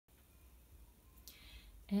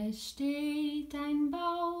Es steht ein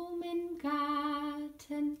Baum im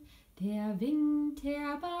Garten, der winkt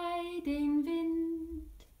herbei den Wind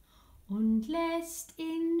und lässt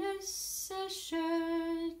ihn Nüsse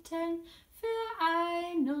schütteln für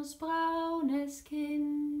ein nußbraunes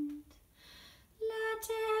Kind.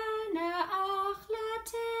 Laterne, ach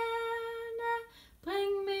Laterne,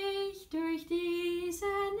 bring mich durch diese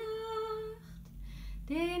Nacht.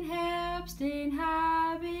 Den Herbst, den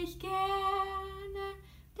hab ich gerne,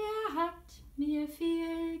 der hat mir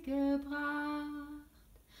viel gebracht.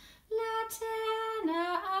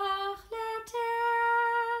 Laterne, ach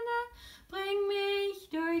Laterne, bring mich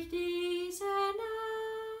durch diese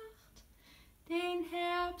Nacht. Den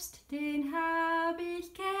Herbst, den hab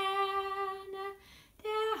ich gerne,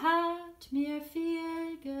 der hat mir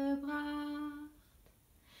viel gebracht.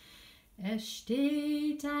 Es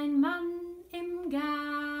steht ein Mann im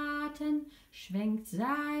Garten, schwenkt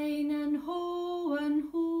seinen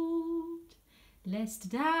hohen Hut,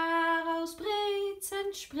 lässt daraus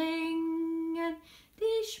Brezen springen,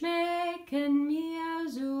 die schmecken mir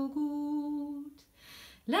so gut.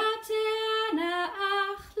 Laterne,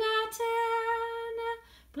 ach Laterne,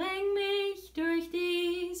 bring mich durch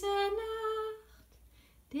diese Nacht.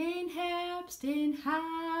 Den Herbst, den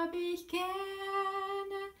hab ich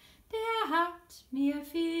gerne, der hat mir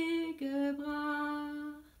viel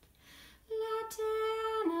gebracht.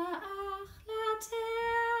 Laterne, ach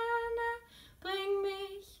Laterne, bring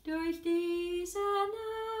mich durch diese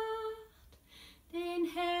Nacht. Den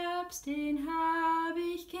Herbst, den hab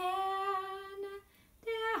ich gerne,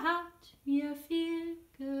 der hat mir viel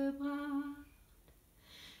gebracht.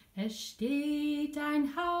 Es steht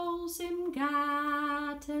ein Haus im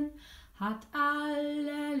Garten, hat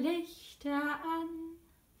alle Lichter an.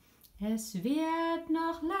 Es wird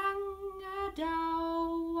noch lange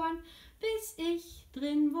dauern, bis ich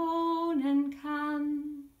drin wohnen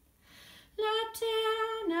kann.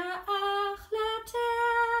 Laterne, ach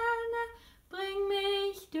Laterne, bring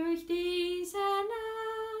mich durch diese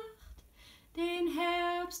Nacht. Den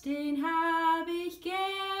Herbst, den hab ich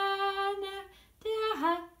gerne, der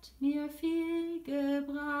hat mir viel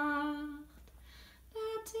gebracht.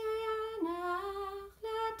 Laterne, ach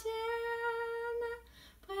Laterne,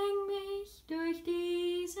 bring mich durch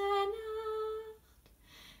diese Nacht.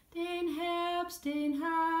 Den Herbst, den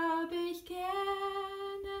hab ich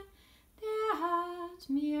gerne, der hat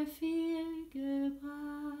mir viel